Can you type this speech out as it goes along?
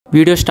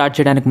Video start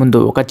చేయడానికి ముందు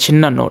ఒక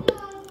చిన్న note.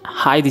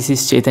 Hi, this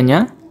is Chaitanya.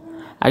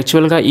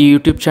 యాక్చువల్గా ఈ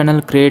యూట్యూబ్ ఛానల్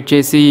క్రియేట్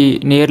చేసి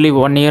నియర్లీ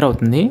 1 year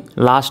అవుతుంది.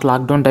 లాస్ట్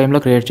లాక్డౌన్ టైంలో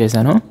క్రియేట్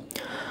చేశాను.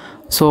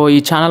 సో ఈ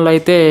ఛానల్లో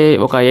అయితే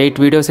ఒక 8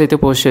 వీడియోస్ అయితే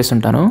పోస్ట్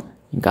చేస్తుంటాను.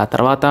 ఇంకా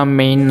తర్వాత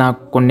మెయిన్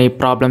నాకు కొన్ని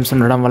ప్రాబ్లమ్స్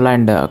ఉండడం వల్ల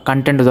అండ్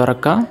కంటెంట్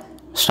దొరక్క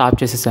స్టాప్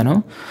చేసేసాను.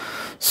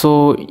 సో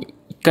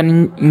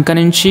ఇంకా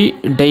నుంచి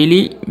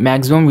డైలీ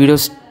మ్యాక్సిమం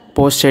వీడియోస్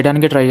పోస్ట్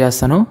చేయడానికి ట్రై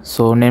చేస్తాను.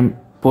 సో నేను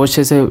పోస్ట్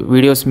చేసే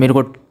వీడియోస్ మీరు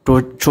కూడా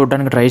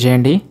చూడడానికి ట్రై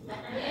చేయండి,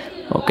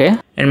 ఓకే.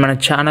 అండ్ మన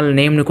ఛానల్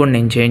నేమ్ని కూడా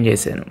నేను చేంజ్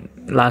చేశాను.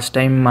 లాస్ట్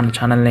టైం మన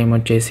ఛానల్ నేమ్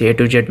వచ్చేసి A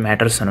to Z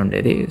మ్యాటర్స్ అని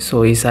ఉండేది. సో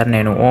ఈసారి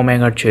నేను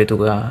OMG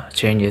Chaituగా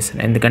చేంజ్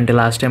చేశాను, ఎందుకంటే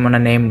లాస్ట్ టైం మన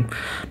నేమ్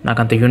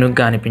నాకు అంత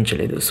యూనిక్గా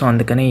అనిపించలేదు. సో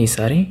అందుకని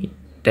ఈసారి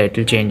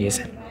టైటిల్ చేంజ్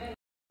చేశాను.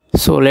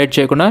 సో లేట్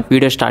చేయకుండా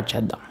వీడియో స్టార్ట్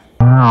చేద్దాం.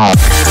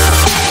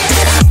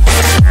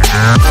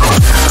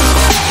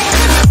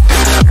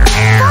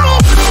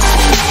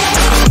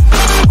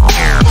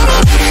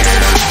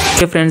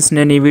 ఓకే ఫ్రెండ్స్,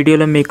 నేను ఈ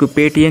వీడియోలో మీకు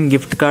పేటిఎం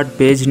గిఫ్ట్ కార్డ్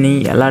పేజ్ని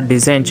ఎలా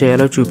డిజైన్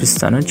చేయాలో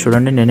చూపిస్తాను.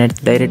 చూడండి, నేను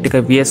డైరెక్ట్గా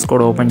VS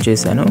కోడ్ ఓపెన్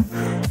చేశాను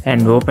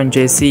అండ్ ఓపెన్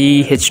చేసి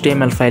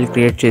HTML ఫైల్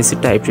క్రియేట్ చేసి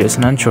టైప్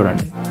చేస్తున్నాను.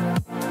 చూడండి,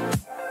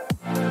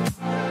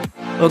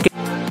 ఓకే.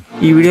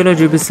 ఈ వీడియోలో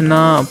చూపిస్తున్న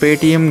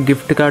Paytm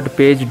gift card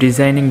page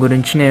designing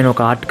గురించి నేను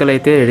ఒక ఆర్టికల్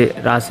అయితే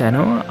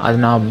రాశాను. అది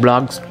నా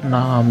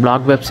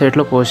బ్లాగ్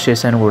వెబ్సైట్లో పోస్ట్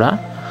చేశాను కూడా.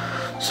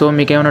 సో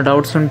మీకు ఏమైనా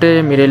డౌట్స్ ఉంటే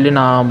మీరు వెళ్ళి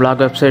నా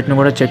బ్లాగ్ వెబ్సైట్ని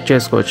కూడా చెక్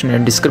చేసుకోవచ్చు.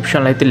 నేను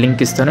డిస్క్రిప్షన్లో అయితే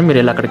లింక్ ఇస్తాను, మీరు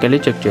వెళ్ళి అక్కడికి వెళ్ళి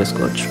చెక్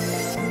చేసుకోవచ్చు.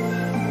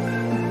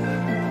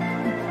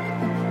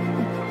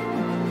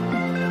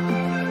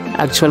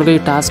 యాక్చువల్గా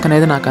ఈ టాస్క్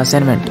అనేది నాకు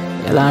అసైన్మెంట్.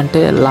 ఎలా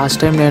అంటే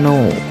లాస్ట్ టైం నేను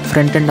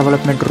ఫ్రంట్ ఎండ్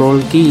డెవలప్మెంట్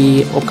రోల్కి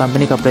ఒక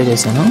కంపెనీకి అప్లై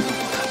చేశాను,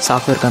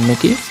 సాఫ్ట్వేర్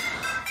కంపెనీకి.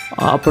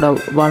 అప్పుడు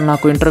వాళ్ళు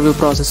నాకు ఇంటర్వ్యూ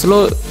ప్రాసెస్లో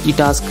ఈ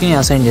టాస్క్ని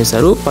అసైన్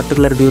చేశారు,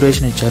 పర్టికులర్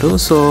డ్యూరేషన్ ఇచ్చారు.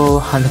 సో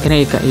అందుకనే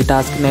ఈ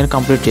టాస్క్ నేను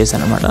కంప్లీట్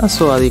చేశాను అనమాట.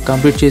 సో అది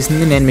కంప్లీట్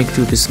చేసింది నేను మీకు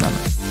చూపిస్తున్నాను.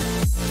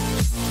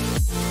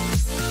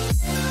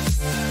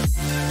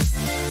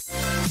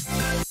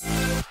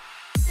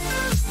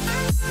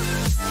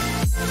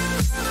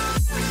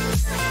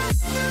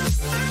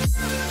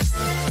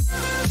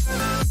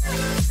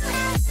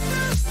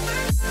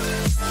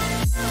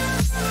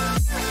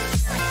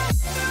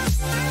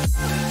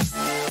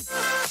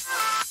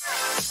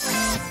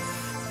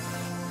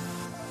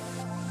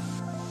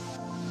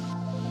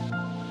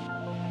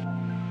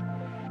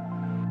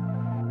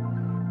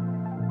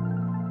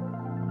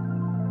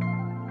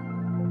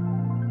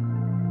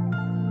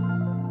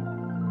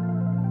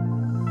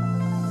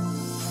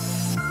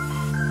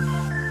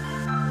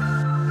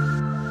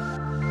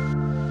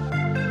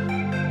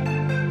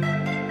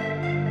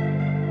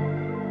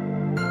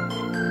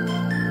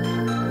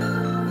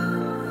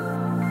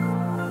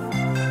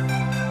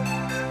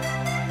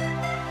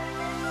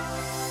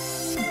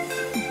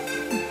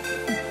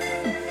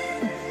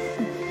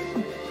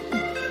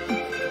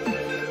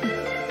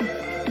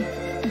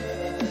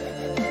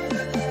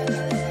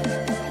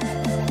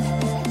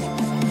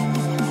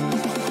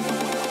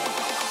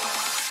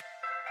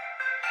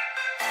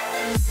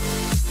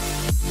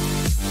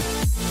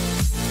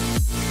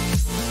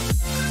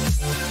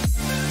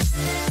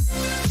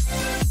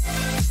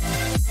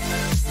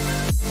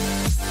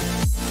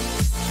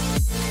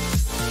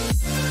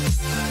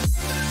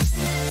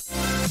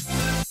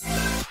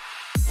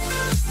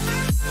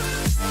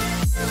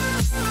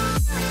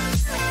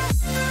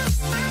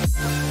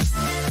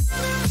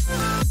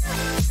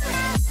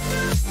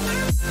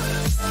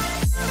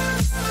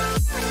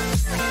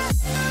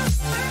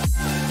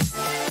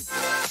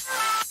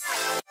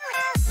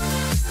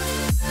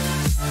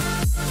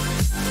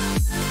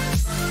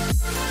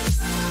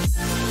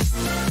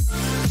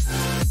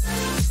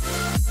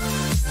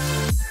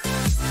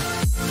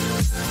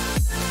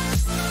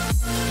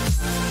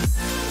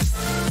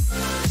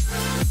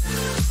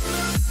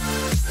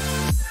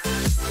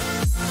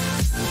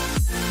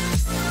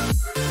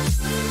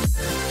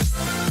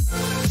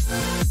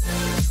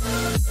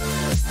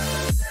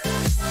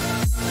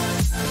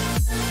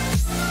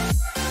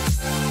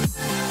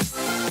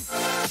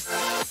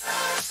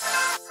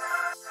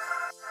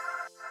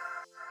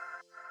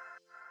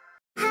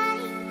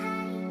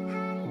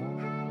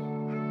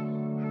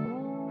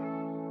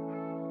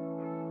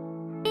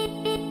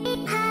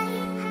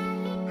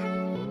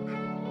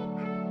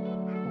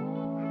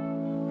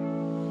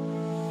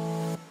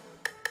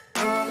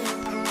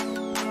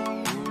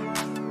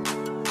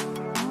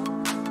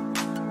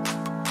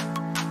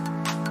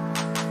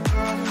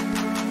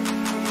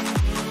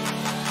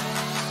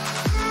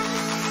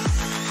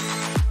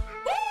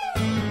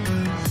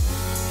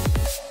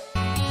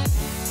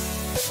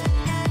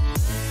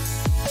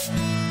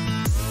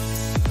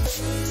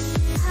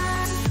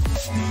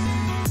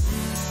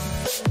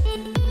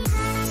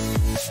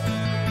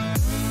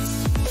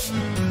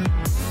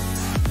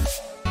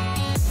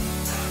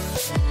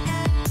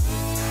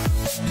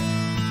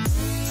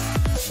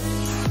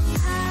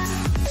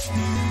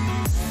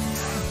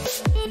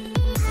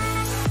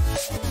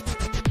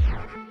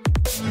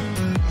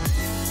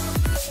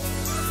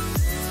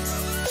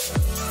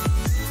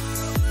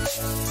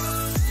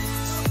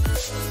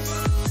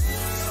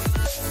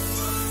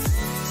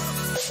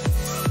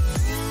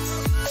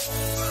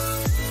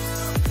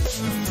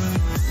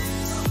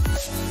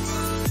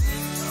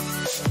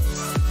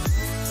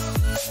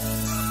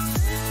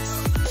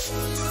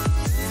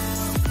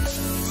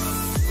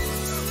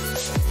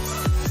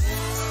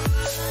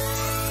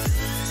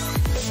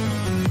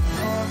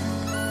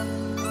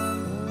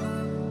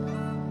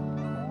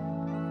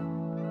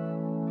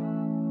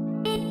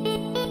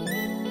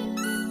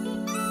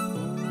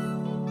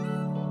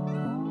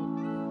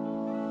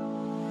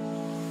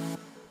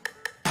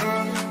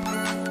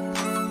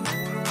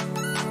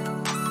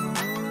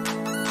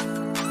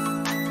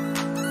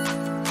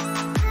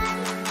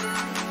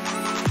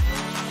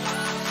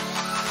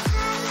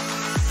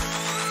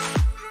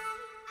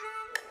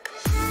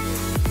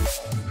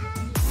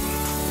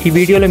 ఈ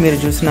వీడియోలో మీరు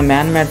చూసిన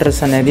మ్యాన్ మ్యాటర్స్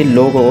అనేది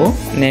లోగో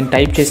నేను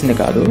టైప్ చేసింది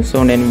కాదు.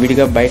 సో నేను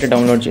విడిగా బయట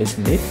డౌన్లోడ్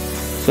చేసింది.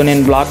 సో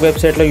నేను బ్లాగ్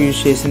వెబ్సైట్లో యూజ్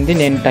చేసింది,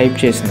 నేను టైప్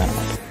చేసింది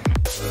అన్నమాట.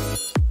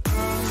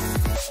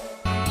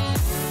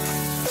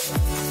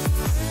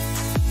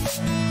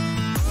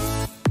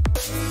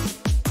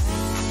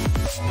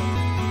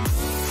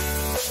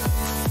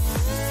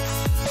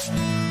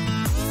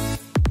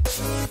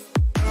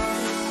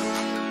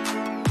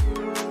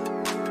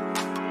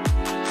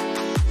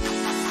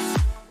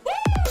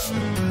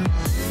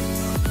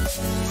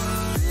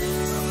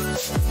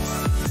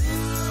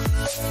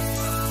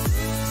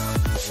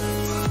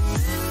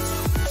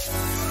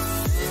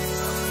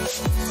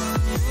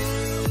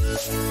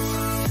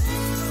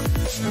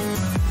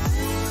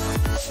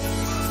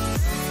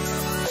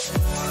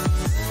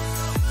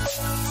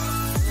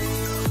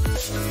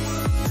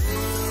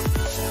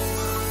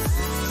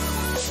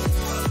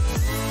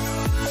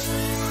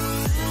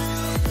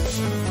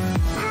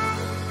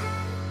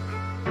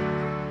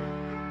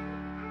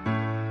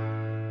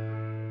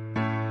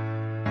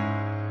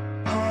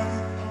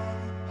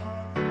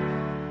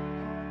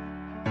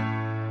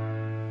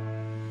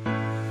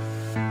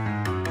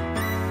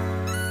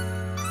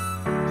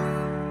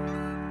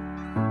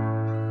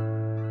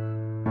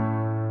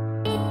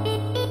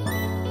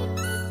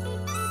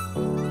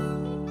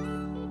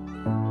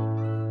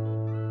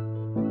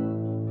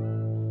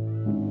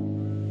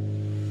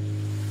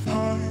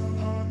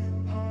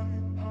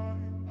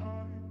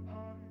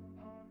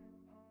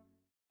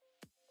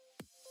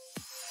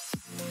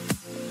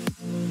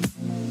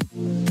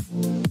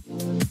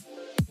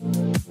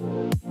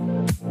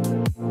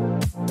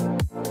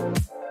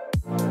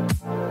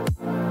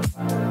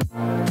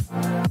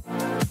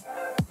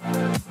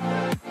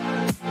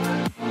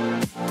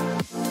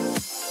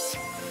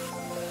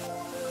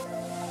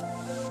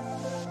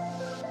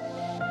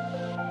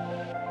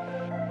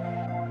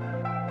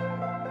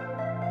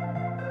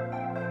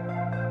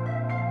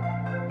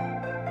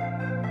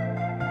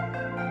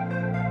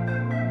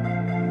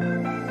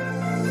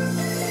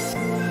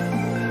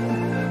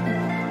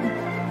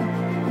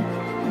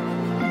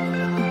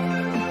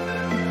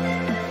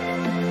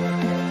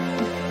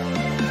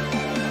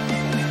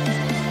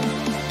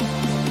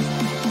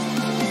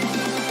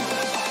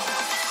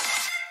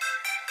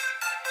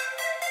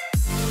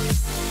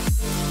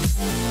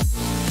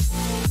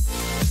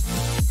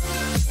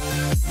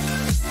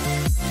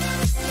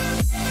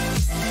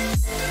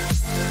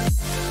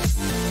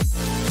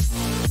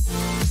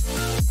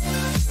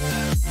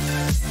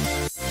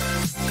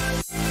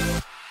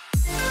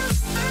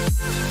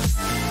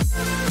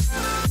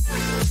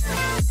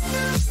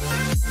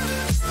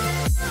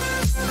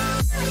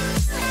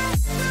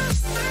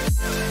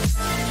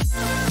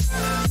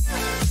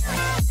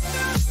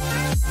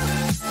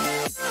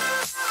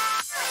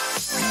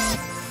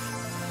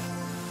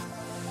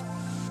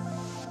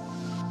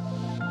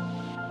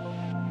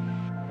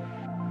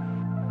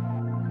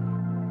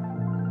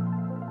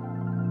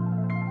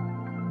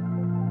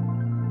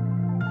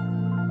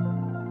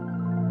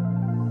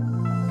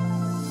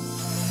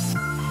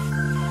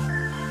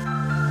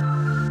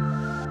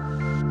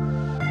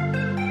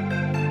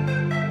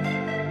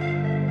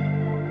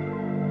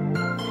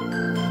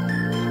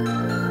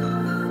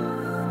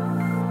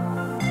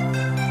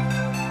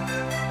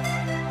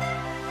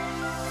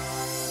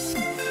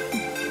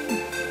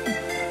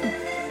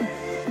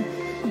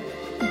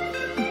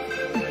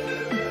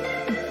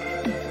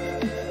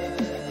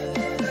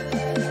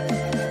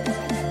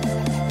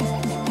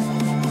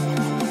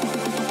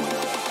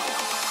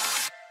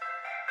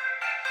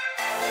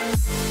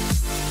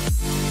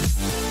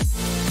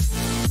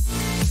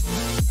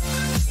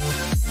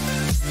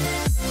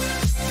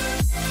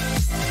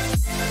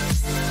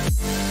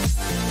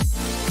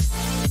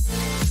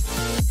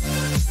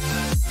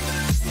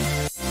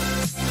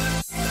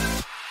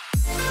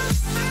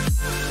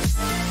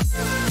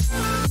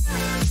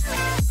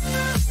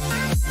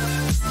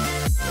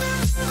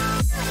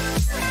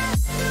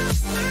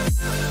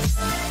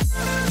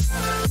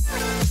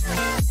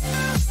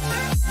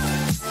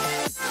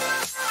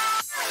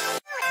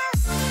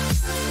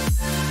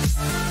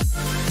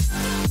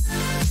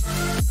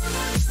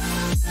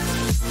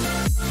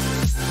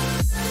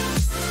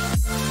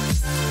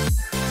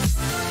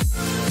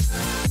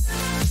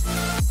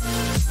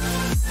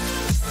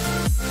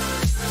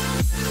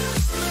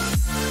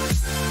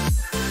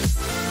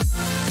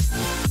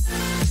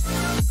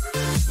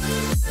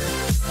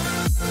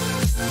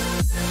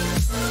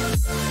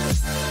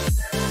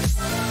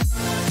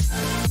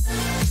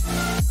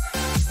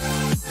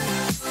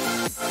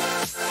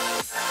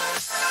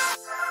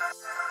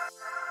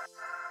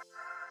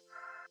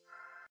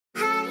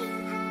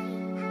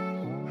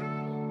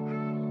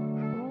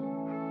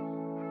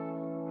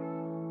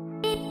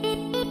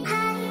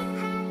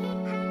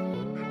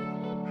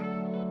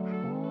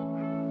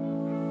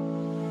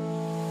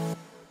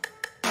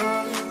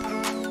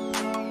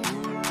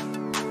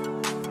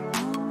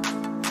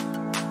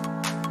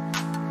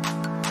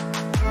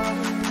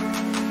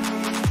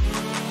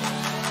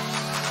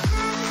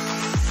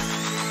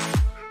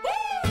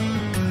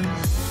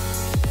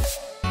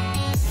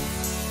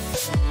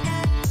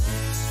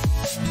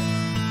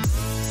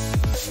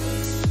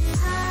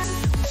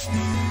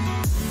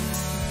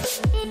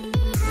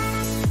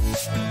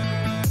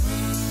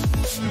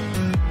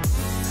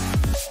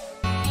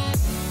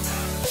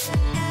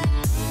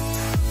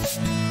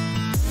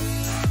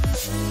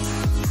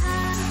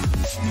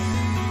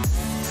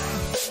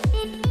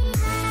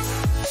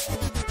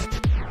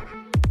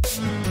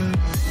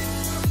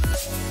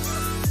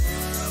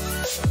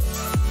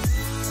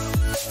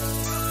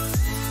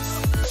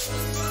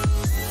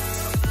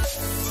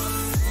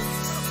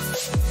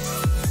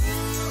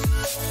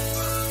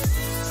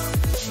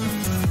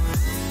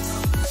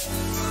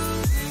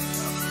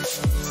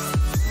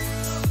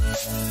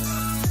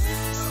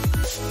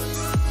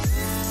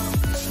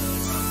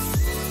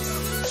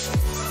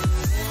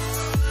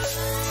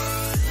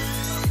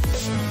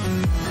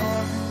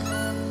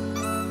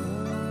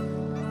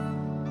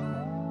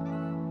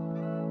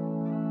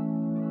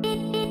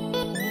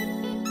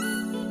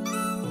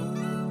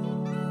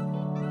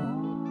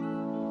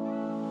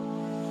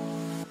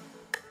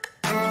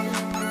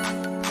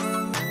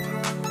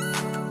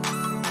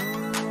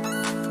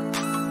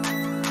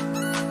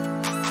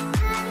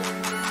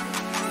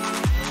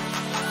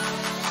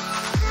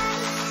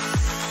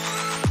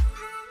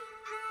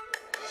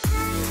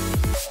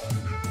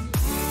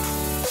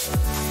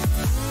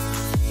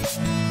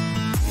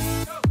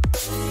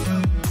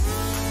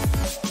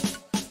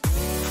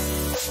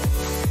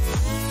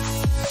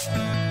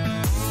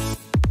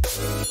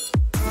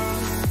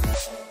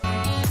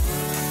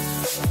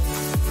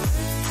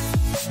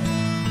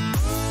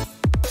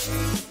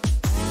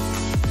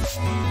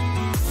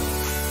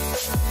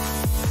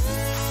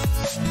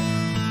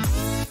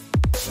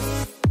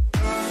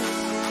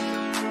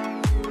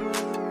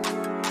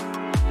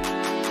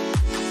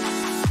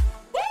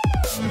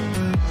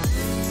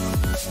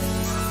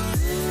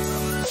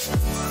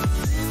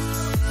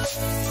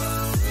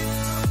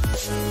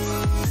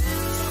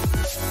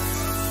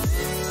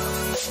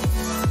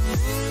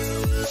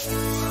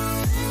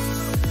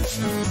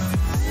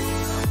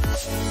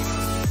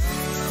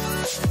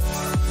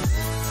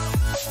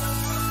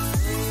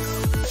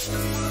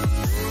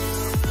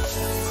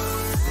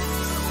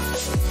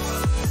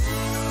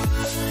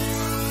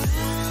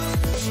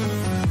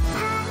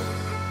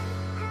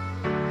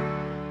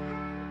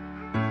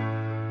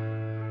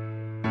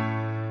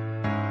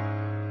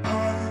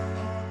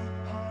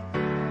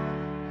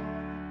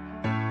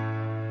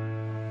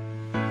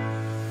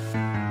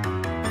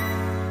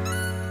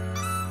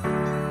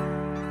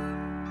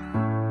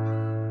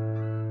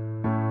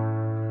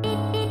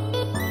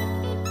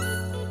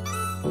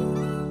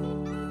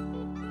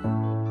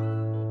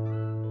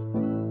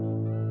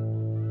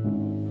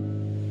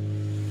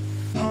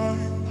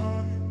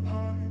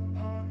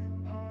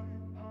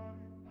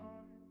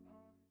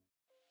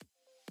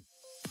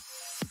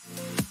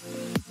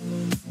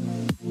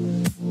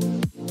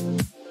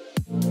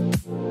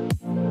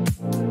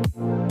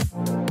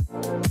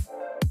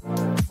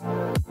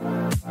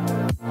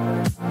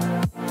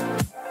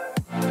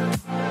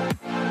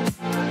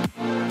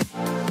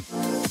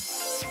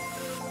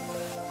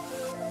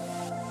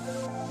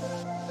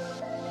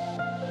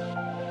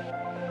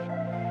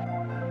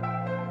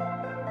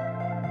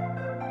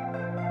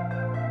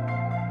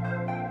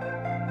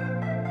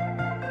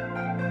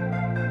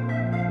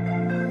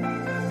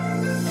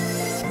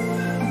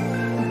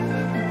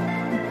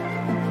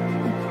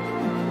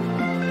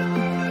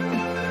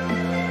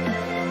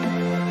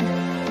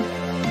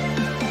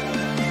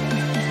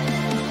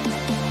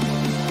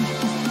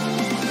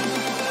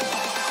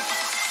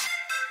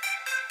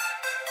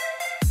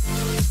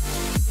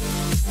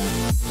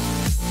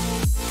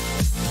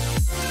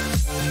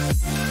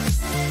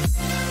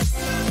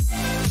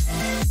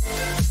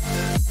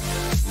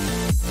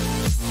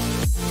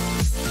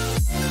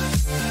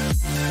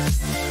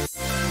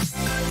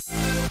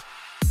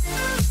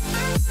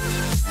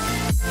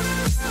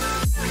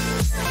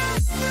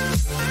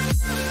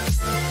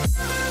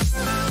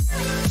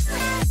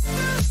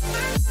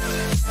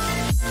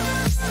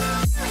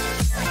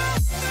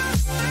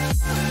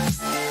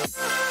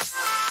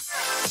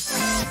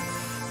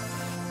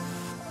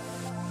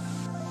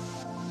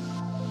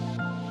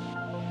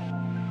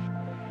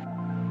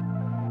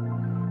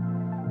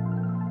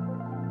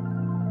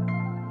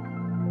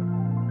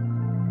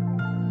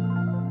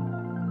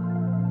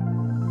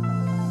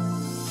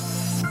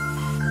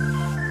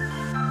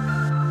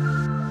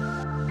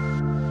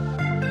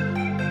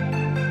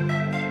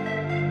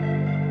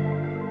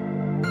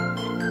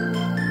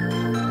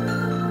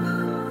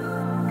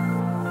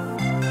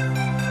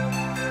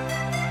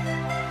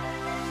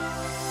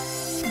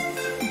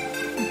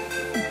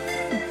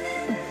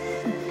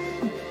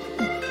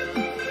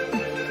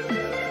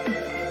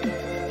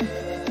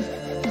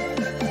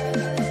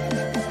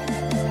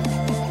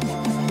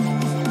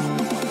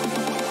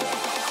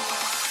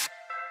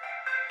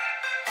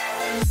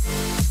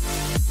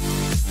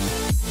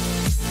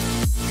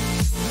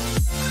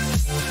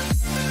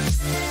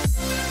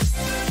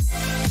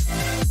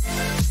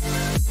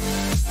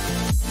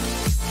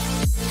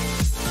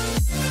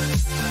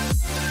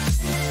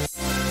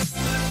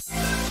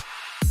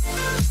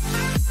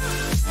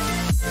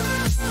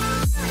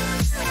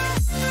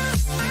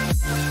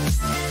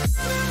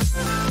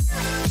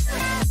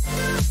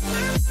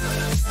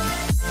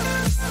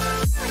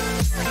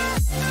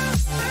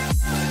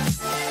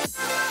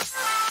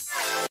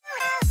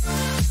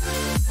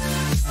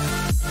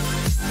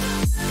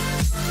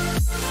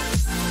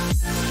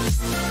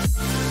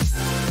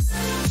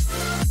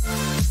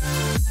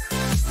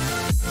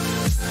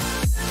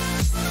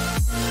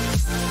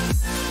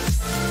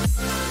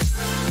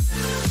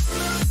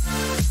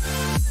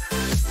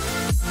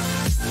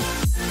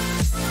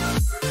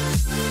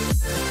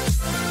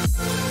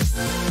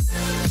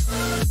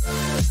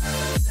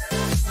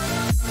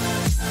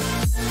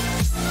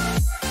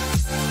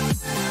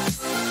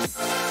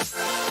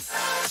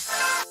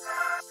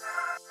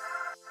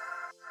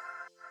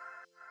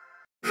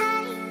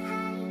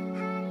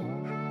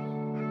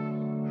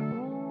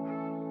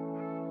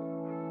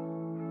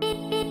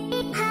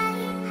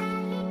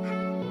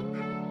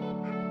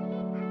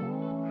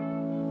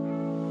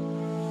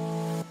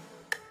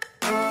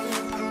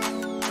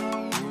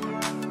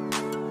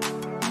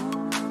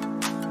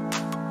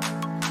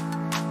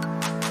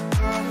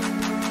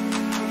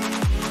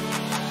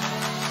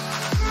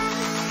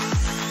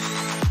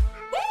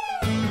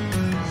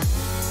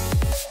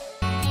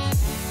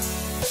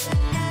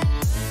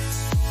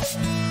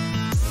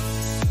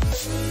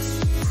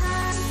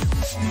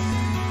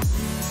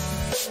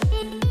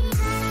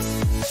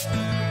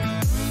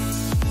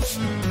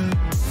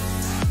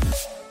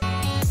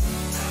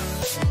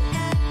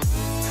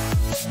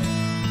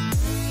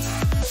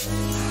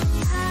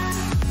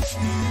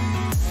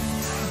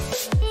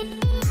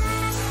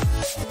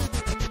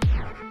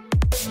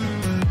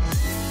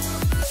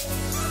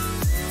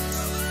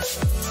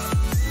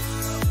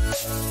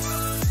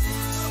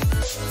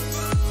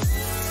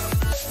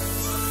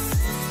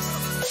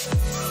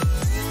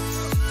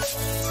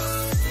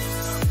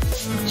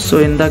 సో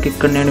ఇందాక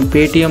ఇక్కడ నేను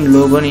పేటిఎం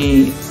లోగోని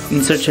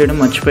ఇన్సర్ట్ చేయడం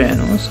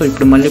మర్చిపోయాను. సో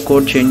ఇప్పుడు మళ్ళీ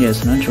కోడ్ చేంజ్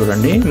చేస్తున్నాను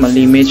చూడండి.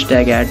 మళ్ళీ ఇమేజ్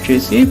ట్యాగ్ యాడ్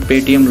చేసి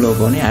పేటిఎం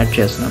లోగోని యాడ్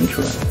చేస్తున్నాను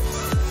చూడండి.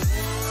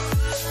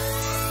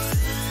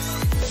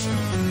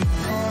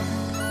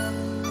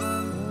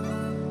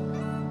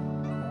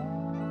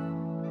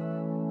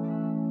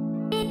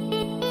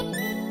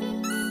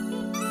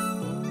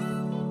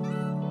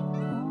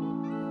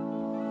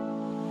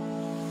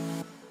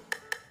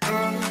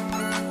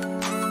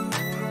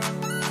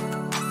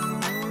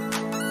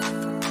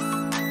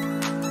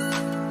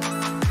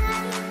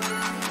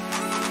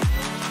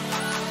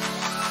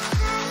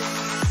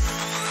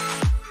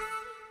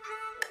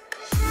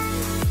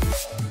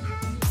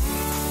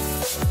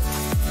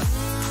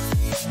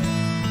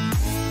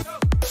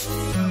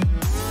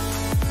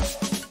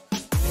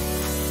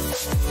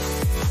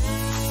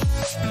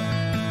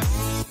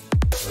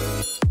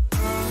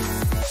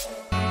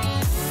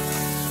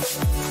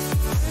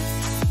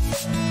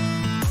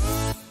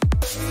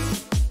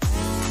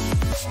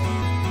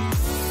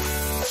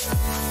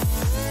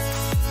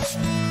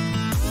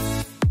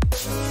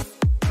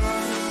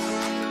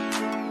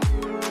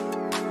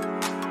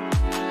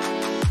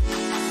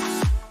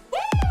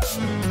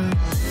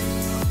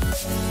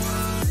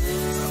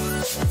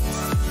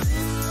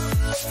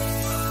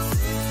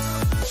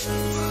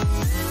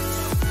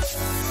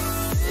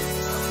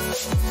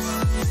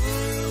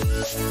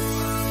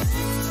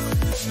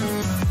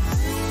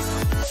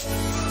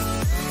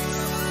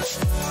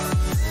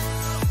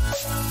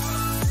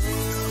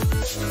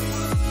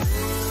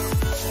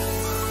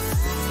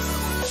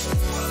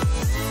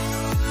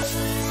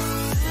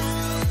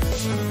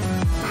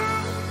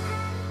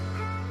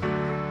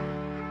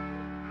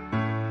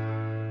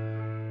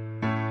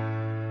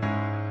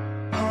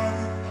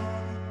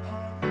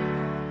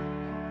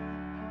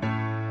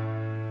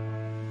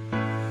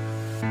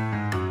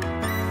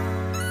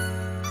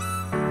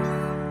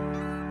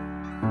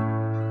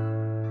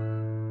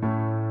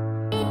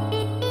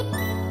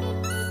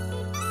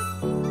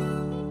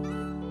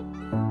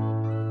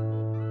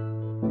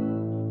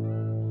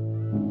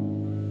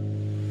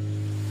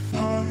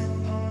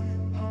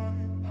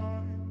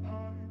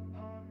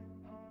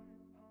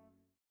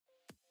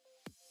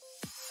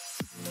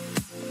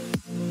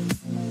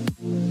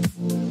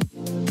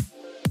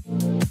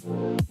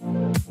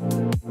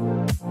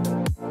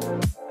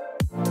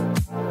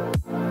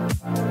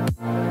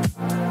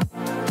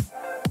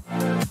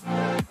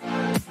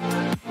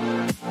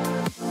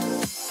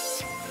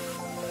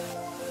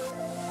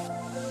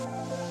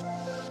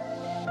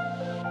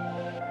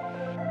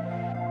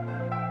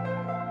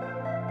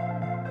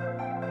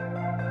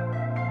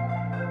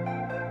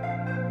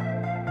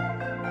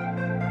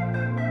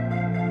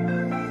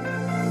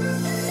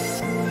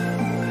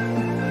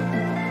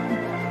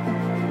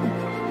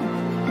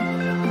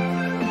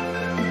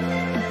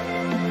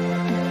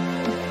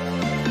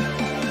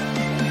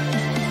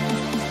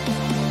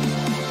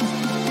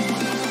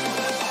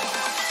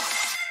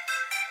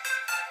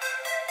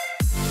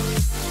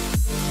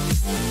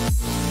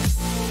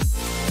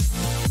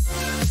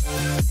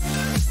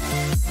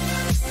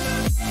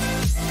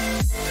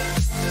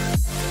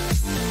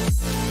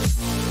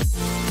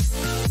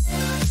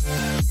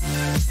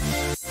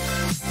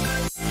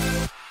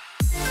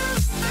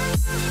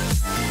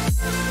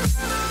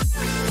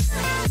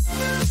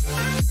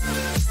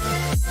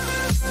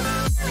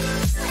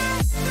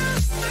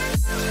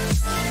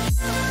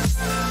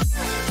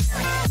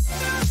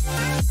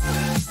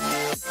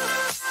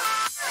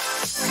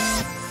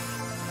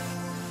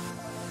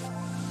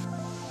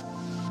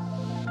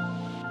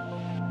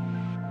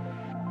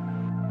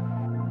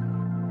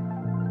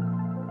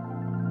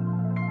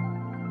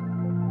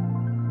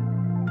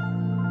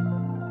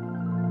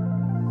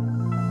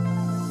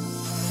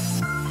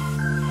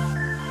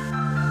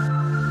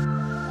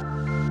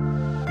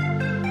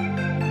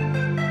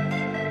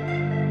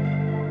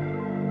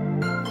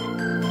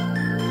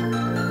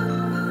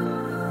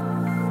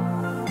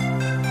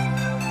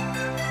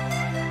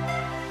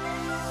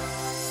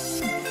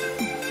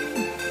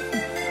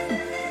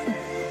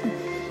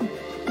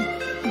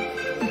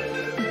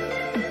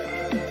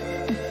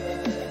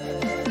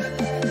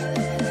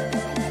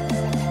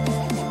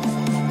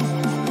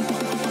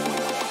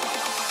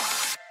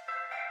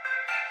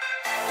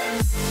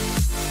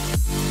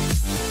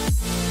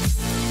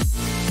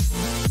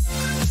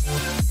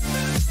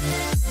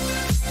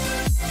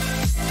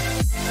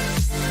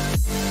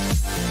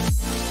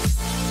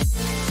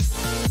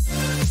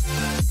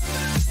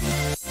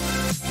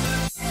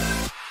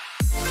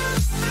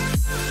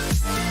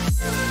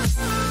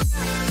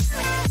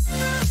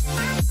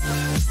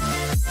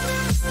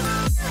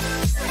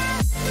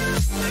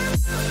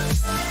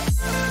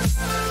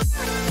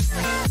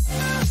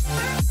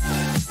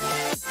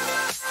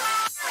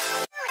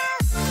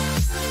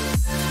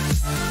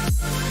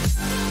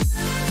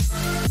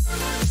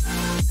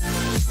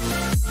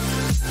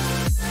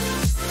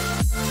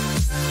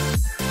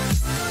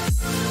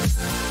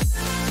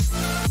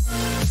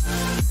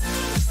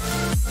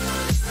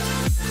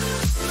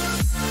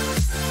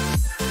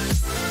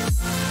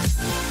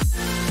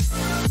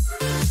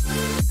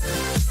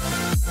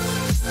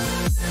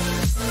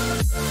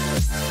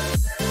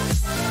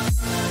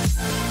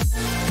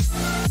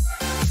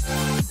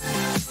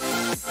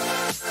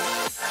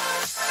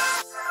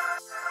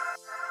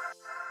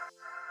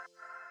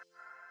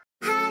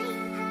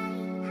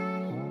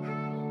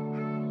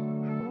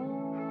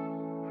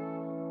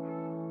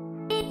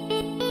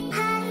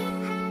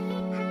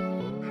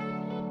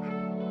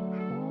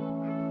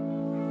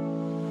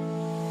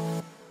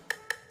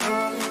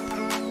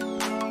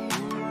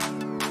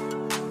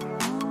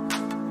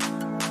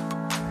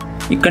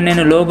 ఇక్కడ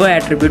నేను logo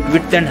attribute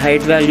width and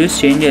height values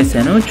change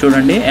చేశాను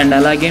చూడండి. అండ్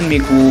అలాగే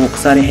మీకు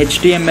ఒకసారి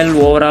HTML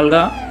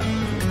ఓవరాల్గా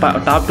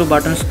టాప్ టు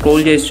బాటమ్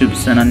స్క్రోల్ చేసి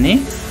చూపిస్తాను, అన్నీ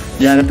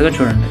జాగ్రత్తగా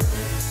చూడండి.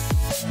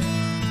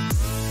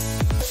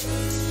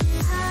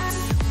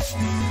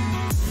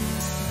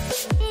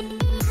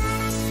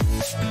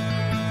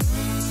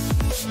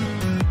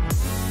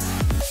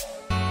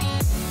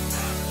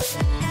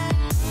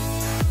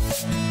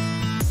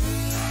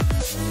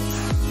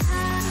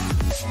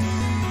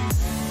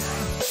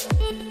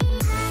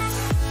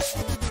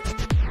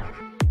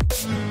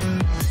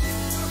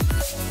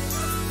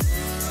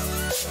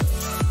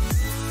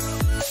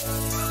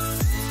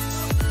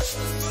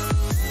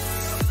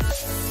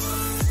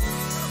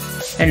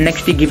 అండ్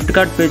నెక్స్ట్ ఈ గిఫ్ట్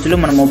కార్డ్ పేజ్లో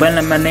మన మొబైల్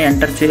నెంబర్ని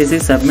ఎంటర్ చేసి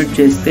సబ్మిట్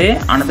చేస్తే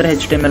అనదర్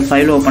HTML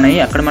ఫైల్ ఓపెన్ అయ్యి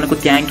అక్కడ మనకు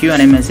థ్యాంక్ యూ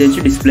అనే మెసేజ్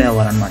డిస్ప్లే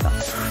అవ్వాలన్నమాట.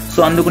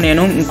 సో అందుకు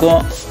నేను ఇంకో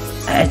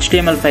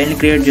HTML ఫైల్ని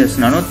క్రియేట్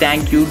చేస్తున్నాను,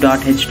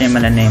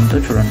 thankyou.html అనే నేమ్తో.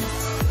 చూడండి.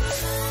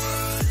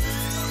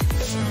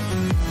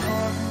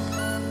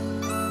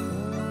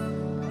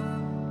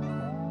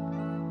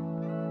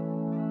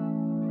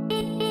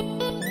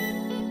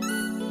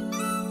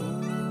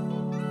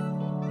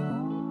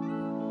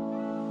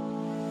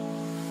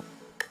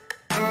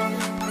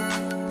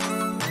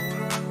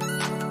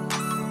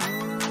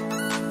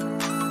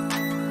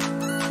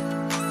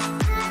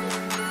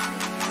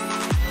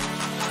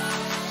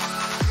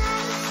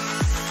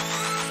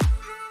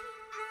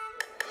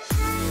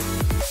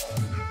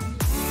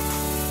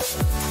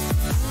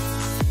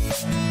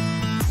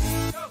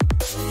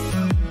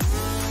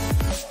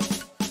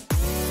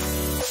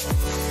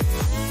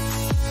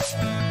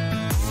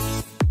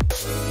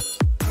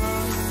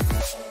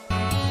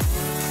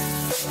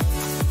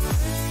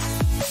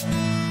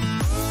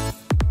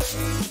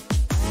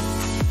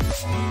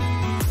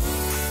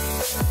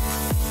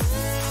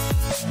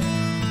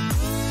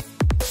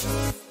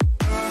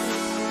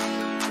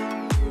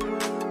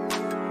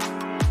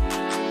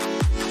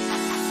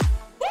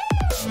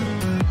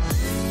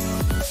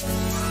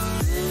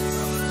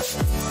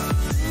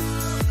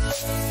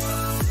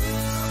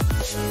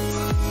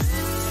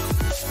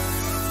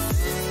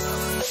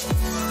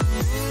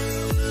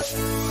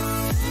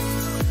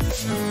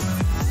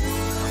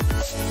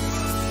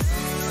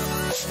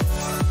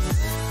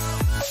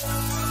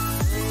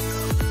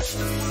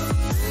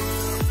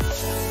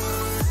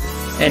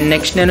 అండ్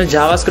నెక్స్ట్ నేను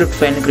జావాస్క్రిప్ట్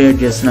ఫైల్ని క్రియేట్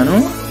చేస్తున్నాను.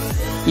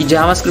 ఈ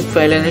జావాస్క్రిప్ట్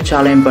ఫైల్ అనేది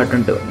చాలా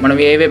ఇంపార్టెంట్. మనం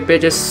ఏ వెబ్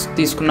పేజెస్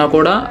తీసుకున్నా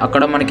కూడా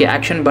అక్కడ మనకి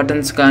యాక్షన్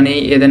బటన్స్ కానీ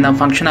ఏదైనా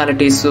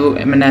ఫంక్షనాలిటీస్,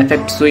 ఏమైనా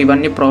ఎఫెక్ట్స్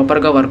ఇవన్నీ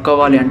ప్రాపర్గా వర్క్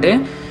అవ్వాలి అంటే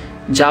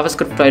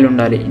జావాస్క్రిప్ట్ ఫైల్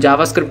ఉండాలి.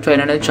 జావాస్క్రిప్ట్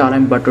ఫైల్ అనేది చాలా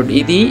ఇంపార్టెంట్.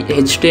 ఇది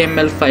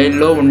HTML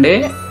ఫైల్లో ఉండే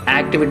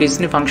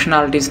యాక్టివిటీస్ని,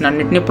 ఫంక్షనాలిటీస్ని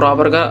అన్నింటినీ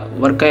ప్రాపర్గా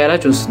వర్క్ అయ్యేలా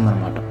చూస్తుంది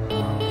అన్నమాట.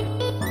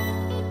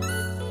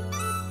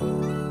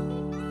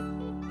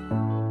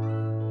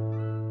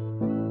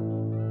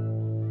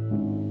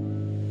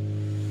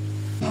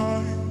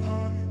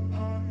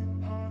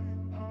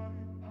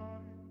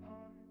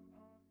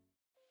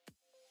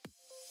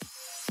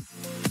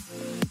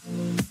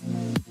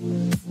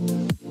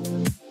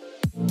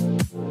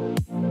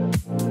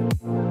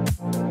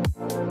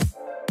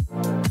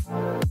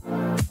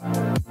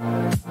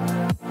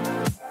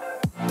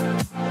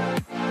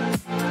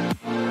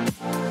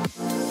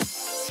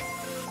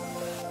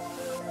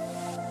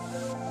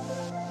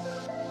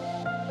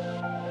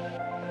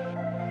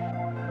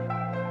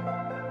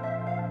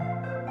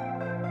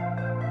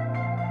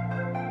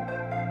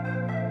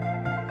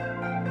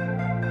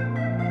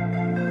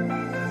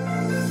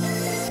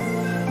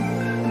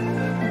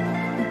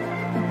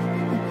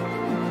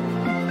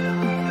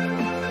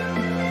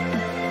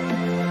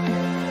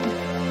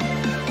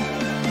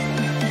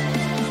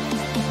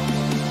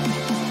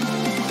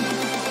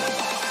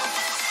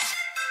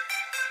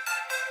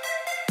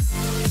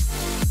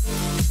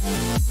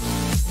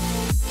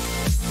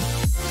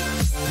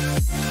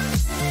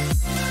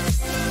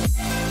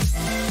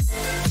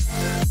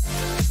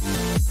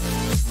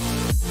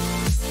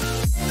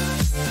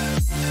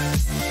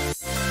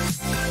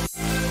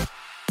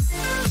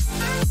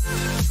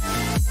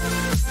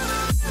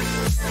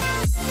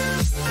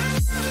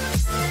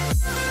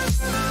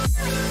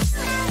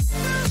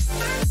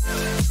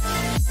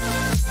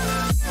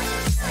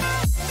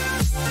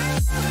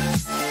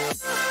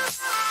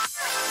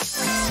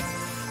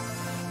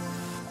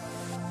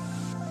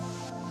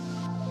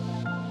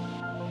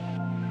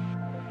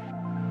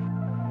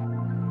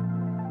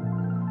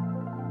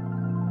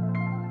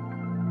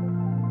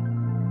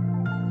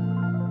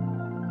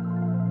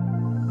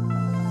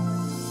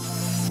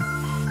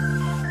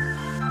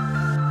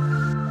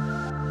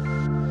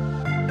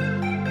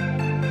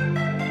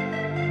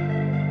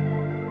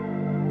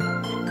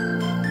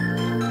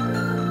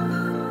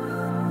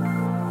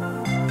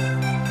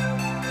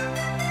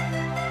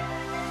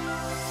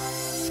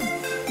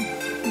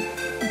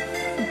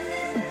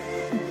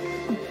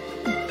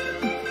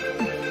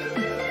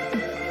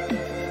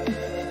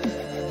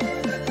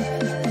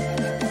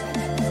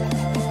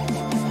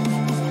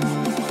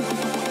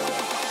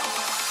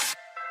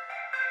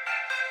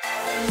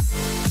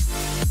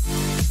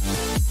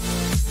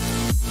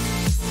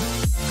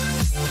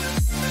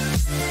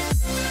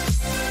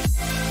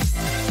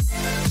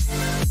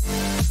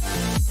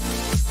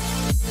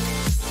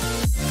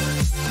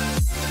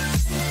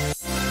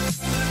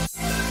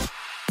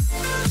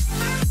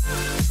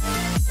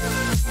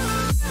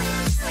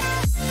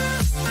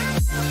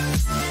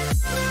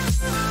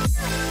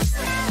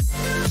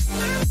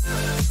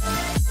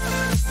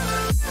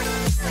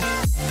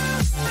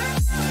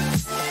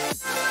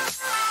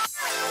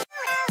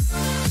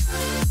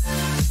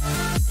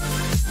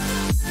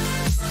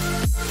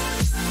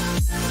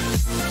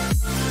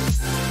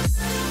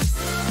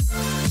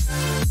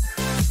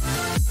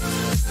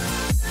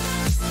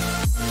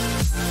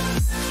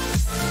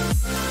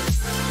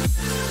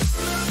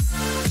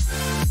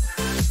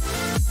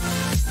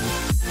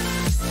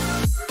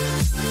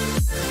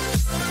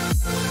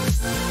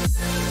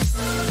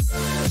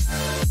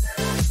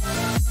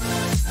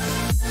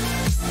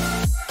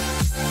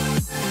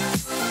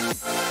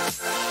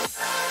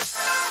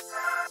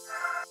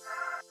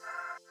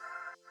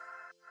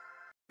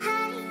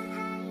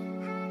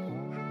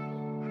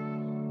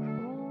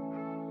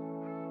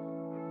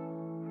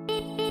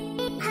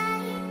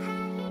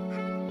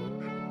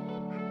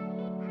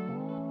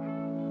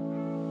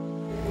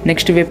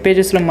 నెక్స్ట్ వెబ్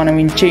పేజెస్లో మనం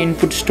ఇచ్చే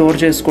ఇన్పుట్ స్టోర్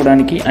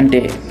చేసుకోవడానికి, అంటే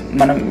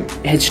మనం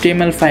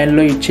HTML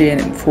ఫైల్లో ఇచ్చే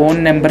ఫోన్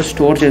నెంబర్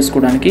స్టోర్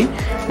చేసుకోవడానికి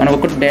మనకు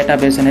ఒక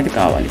డేటాబేస్ అనేది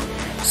కావాలి.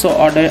 సో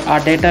ఆ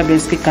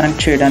డేటాబేస్కి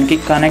కనెక్ట్ చేయడానికి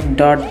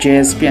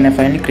connect.jsp అనే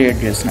ఫైల్ని క్రియేట్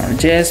చేస్తున్నాను.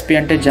 JSP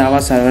అంటే జావా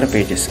సర్వర్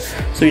పేజెస్.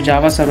 సో ఈ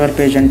జావా సర్వర్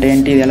పేజ్ అంటే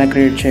ఏంటి, ఇది ఎలా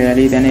క్రియేట్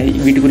చేయాలి,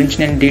 వీటి గురించి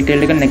నేను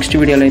డీటెయిల్గా నెక్స్ట్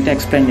వీడియోలో అయితే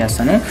ఎక్స్ప్లెయిన్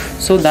చేస్తాను.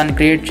 సో దాన్ని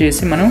క్రియేట్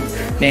చేసి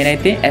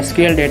నేనైతే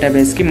SQL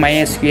డేటాబేస్కి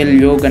MySQL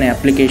యోగ్ అనే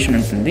అప్లికేషన్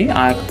ఉంటుంది.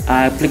 ఆ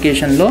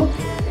అప్లికేషన్లో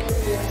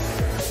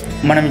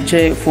మనం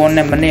ఇచ్చే ఫోన్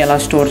నెంబర్ని ఎలా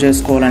స్టోర్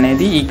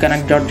చేసుకోవాలనేది ఈ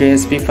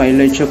connect.jsp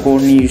ఫైల్లో ఇచ్చే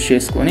కోడ్ని యూజ్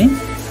చేసుకొని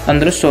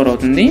అందులో స్టోర్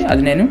అవుతుంది.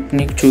 అది నేను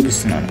మీకు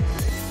చూపిస్తున్నాను.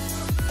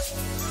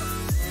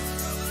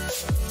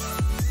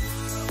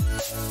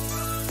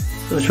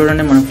 సో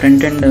చూడండి, మన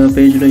ఫ్రంట్ ఎండ్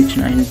పేజ్లో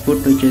ఇచ్చిన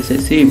ఇన్పుట్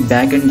వచ్చేసేసి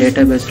బ్యాక్ ఎండ్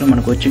డేటాబేస్లో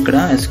మనకు వచ్చి ఇక్కడ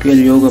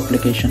SQL యోగ్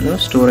అప్లికేషన్లో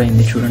స్టోర్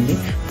అయింది. చూడండి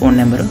phone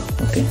number.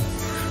 Okay,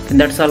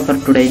 that's all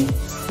for today.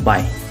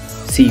 Bye,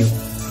 see you.